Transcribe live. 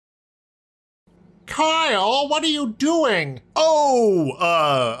Kyle, what are you doing? Oh,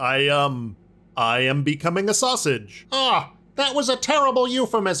 I am becoming a sausage. Ah, that was a terrible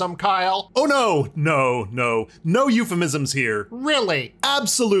euphemism, Kyle. Oh no euphemisms here. Really?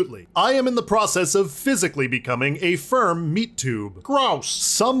 Absolutely. I am in the process of physically becoming a firm meat tube. Gross.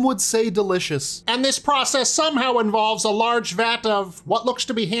 Some would say delicious. And this process somehow involves a large vat of what looks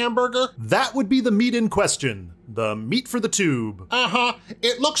to be hamburger? That would be the meat in question. The meat for the tube. Uh-huh.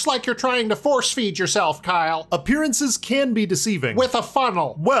 It looks like you're trying to force feed yourself, Kyle. Appearances can be deceiving. With a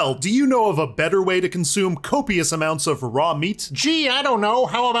funnel. Well, do you know of a better way to consume copious amounts of raw meat? Gee, I don't know.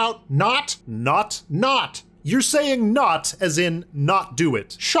 How about not? Not? Not. You're saying not as in not do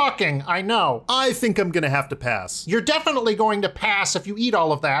it. Shocking, I know. I think I'm gonna have to pass. You're definitely going to pass if you eat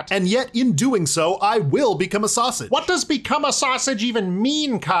all of that. And yet, in doing so, I will become a sausage. What does become a sausage even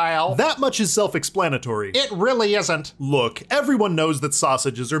mean, Kyle? That much is self-explanatory. It really isn't. Look, everyone knows that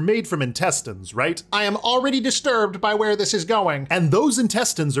sausages are made from intestines, right? I am already disturbed by where this is going. And those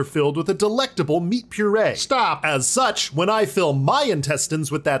intestines are filled with a delectable meat puree. Stop. As such, when I fill my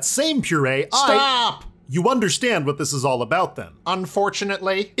intestines with that same puree, Stop! You understand what this is all about then.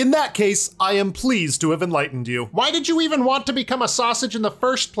 Unfortunately. In that case, I am pleased to have enlightened you. Why did you even want to become a sausage in the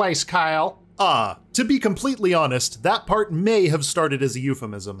first place, Kyle? To be completely honest, that part may have started as a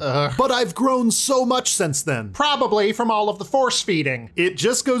euphemism. But I've grown so much since then. Probably from all of the force feeding. It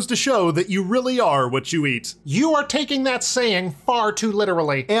just goes to show that you really are what you eat. You are taking that saying far too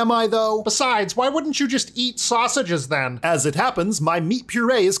literally. Am I though? Besides, why wouldn't you just eat sausages then? As it happens, my meat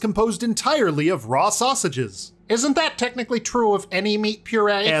puree is composed entirely of raw sausages. Isn't that technically true of any meat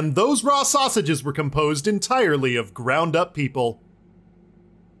puree? And those raw sausages were composed entirely of ground up people.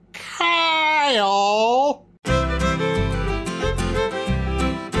 Kyle!